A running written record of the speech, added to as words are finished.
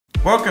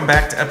Welcome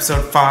back to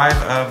episode 5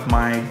 of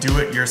my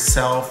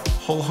do-it-yourself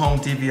whole home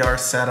DVR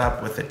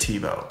setup with a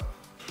TiVo.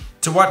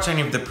 To watch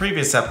any of the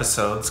previous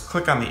episodes,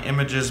 click on the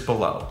images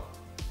below.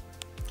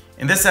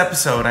 In this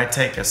episode, I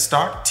take a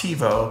stock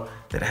TiVo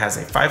that has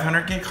a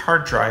 500 gig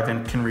hard drive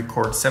and can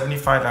record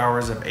 75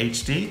 hours of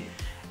HD,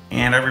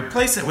 and I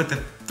replace it with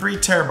a 3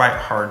 terabyte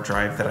hard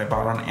drive that I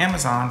bought on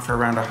Amazon for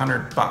around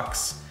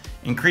 $100,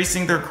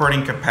 increasing the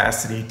recording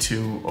capacity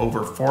to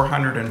over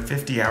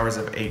 450 hours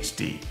of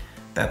HD.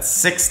 That's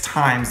 6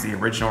 times the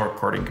original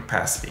recording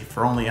capacity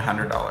for only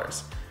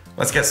 $100.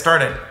 Let's get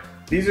started.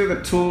 These are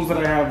the tools that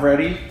I have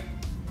ready.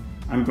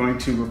 I'm going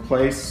to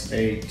replace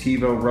a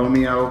TiVo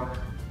Roamio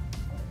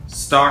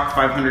stock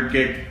 500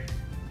 gig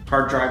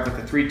hard drive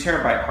with a 3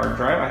 terabyte hard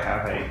drive. I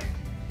have a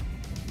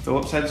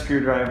Phillips head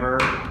screwdriver,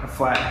 a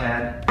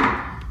flathead,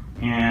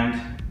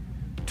 and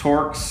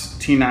Torx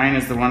T9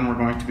 is the one we're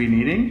going to be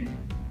needing.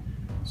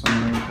 So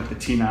I'm going to put the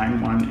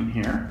T9 one in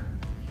here.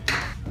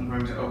 I'm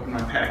going to open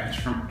my package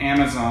from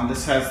Amazon.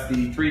 This has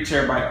the 3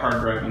 terabyte hard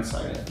drive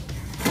inside it.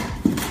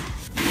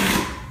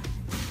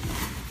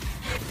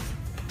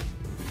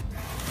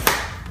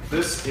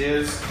 This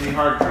is the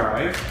hard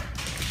drive.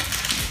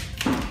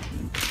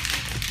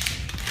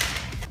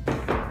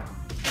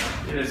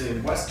 It is a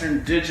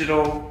Western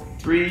Digital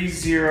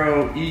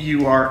 30EURX.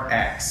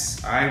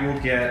 I will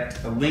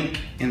get a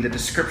link in the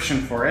description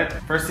for it.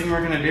 First thing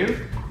we're gonna do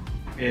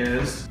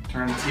is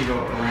turn the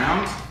TiVo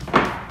around.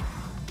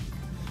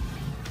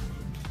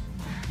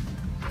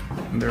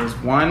 And there's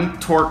one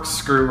Torx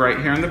screw right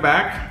here in the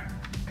back.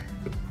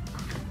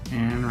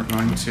 And we're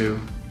going to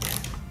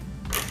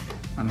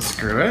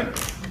unscrew it.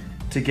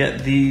 To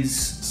get these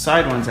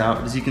side ones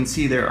out, as you can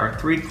see, there are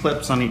 3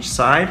 clips on each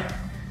side.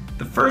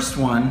 The first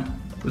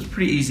one was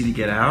pretty easy to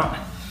get out.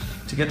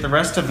 To get the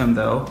rest of them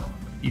though,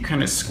 you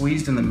kind of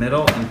squeezed in the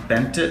middle and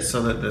bent it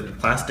so that the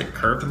plastic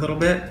curved a little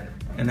bit,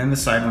 and then the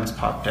side ones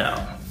popped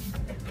out.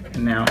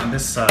 And now on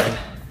this side,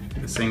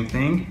 do the same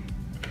thing.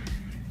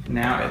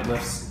 Now it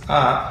lifts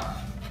up,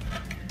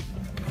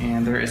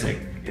 and there is you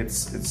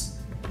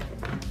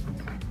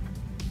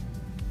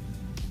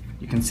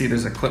can see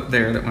there's a clip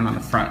there that went on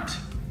the front.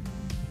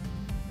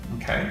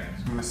 Okay,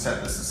 so I'm gonna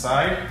set this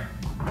aside.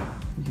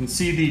 You can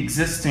see the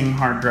existing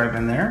hard drive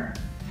in there.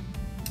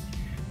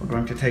 We're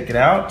going to take it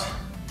out.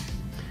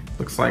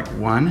 Looks like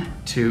 1,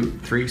 2,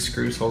 3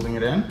 screws holding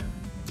it in.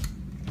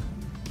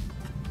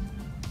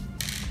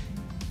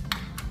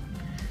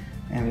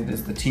 And it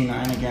is the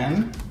T9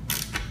 again.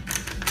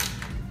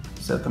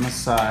 Set them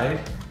aside,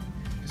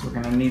 because we're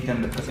gonna need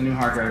them to put the new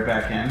hard drive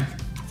back in.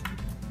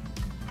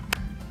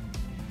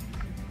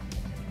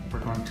 We're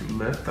going to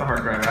lift the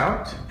hard drive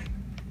out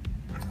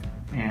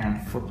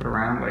and flip it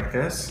around like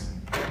this.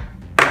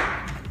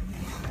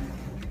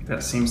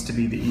 That seems to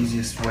be the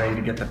easiest way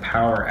to get the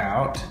power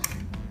out.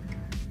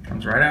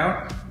 Comes right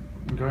out.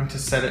 I'm going to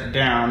set it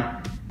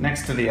down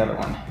next to the other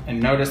one. And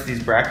notice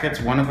these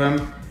brackets, one of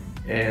them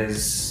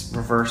is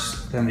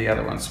reversed than the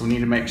other one. So we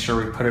need to make sure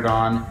we put it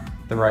on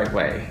the right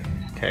way,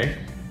 okay?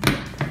 So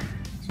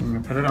I'm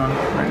gonna put it on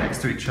right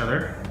next to each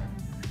other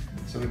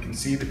so we can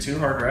see the 2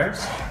 hard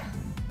drives.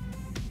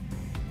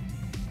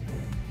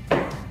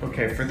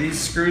 Okay, for these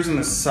screws on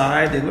the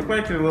side, they look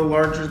like they're a little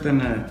larger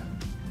than a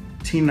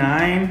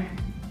T9.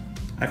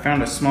 I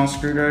found a small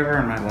screwdriver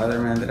on my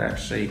Leatherman that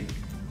actually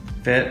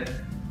fit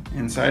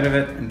inside of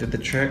it and did the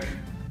trick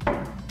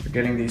for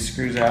getting these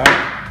screws out.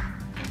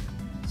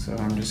 So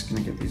I'm just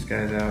gonna get these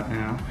guys out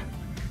now.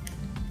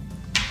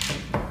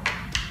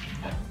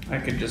 I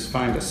could just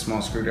find a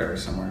small screwdriver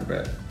somewhere,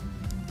 but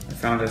I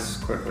found this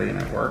quickly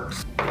and it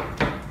works.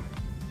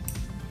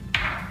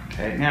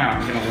 Okay, now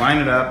I'm gonna line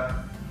it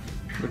up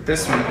with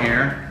this one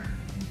here.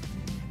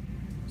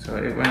 So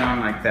it went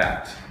on like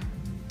that. So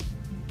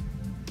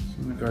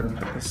I'm gonna go ahead and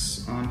put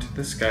this onto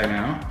this guy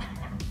now.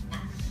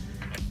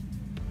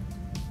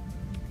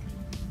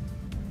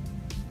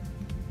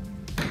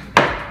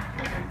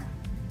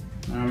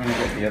 Now I'm gonna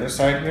get the other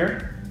side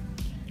here.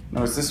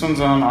 Notice this one's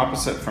on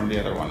opposite from the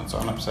other one. It's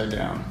on upside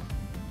down.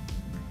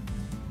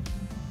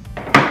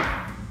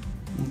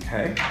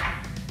 Okay,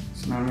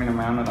 so now I'm gonna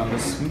mount it on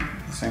this one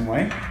the same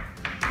way.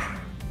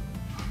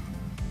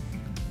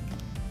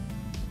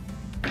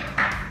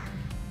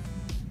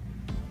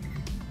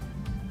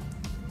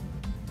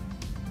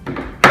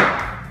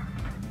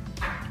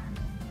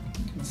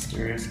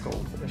 Mysterious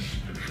goldfish.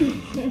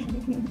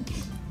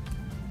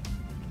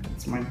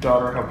 It's my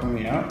daughter helping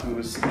me out, who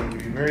is going to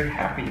be very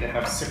happy to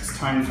have 6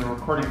 times the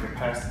recording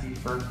capacity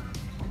for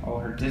all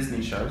her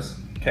Disney shows.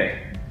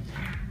 Okay,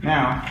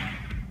 now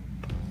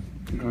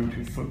I'm going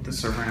to flip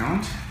this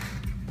around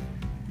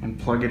and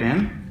plug it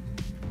in.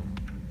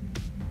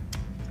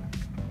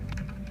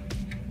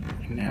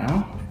 And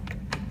now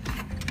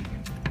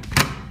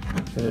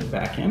fit it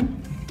back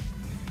in.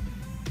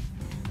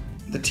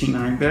 The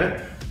T9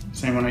 bit,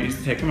 same one I used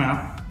to take them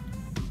out.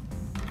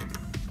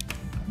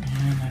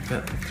 And I've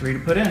got the 3 to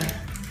put in.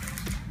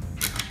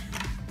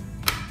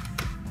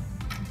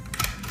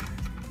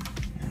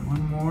 And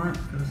one more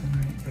goes in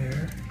right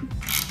there.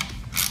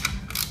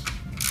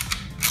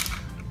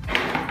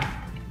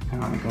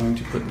 Now I'm going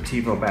to put the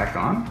TiVo back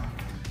on. So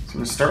I'm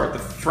going to start with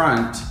the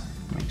front,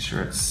 make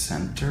sure it's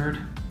centered.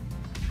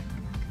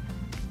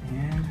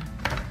 And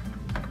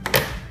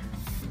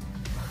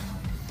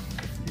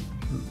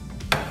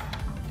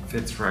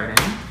fits right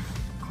in.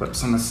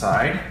 Clips on the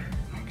side,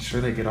 make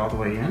sure they get all the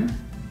way in.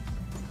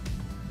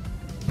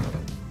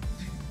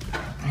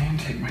 And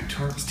take my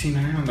Torx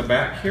T9 on the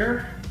back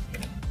here.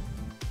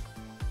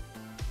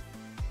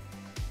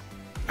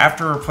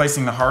 After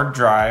replacing the hard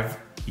drive,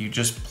 you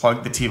just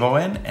plug the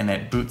TiVo in and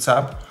it boots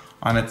up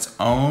on its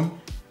own.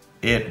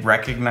 It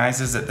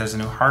recognizes that there's a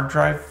new hard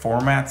drive,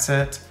 formats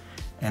it,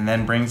 and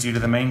then brings you to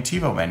the main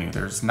TiVo menu.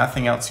 There's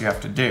nothing else you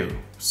have to do.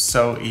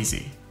 So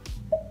easy.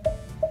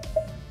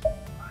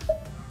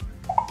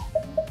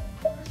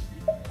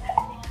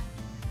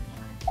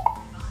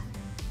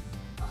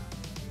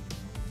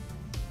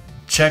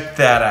 Check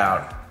that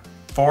out.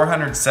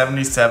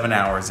 477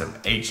 hours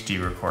of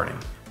HD recording.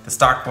 The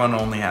stock one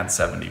only had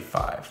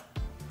 75.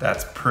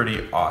 That's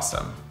pretty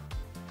awesome.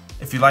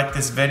 If you like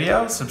this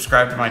video,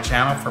 subscribe to my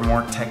channel for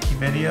more techie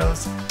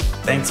videos.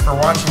 Thanks for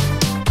watching.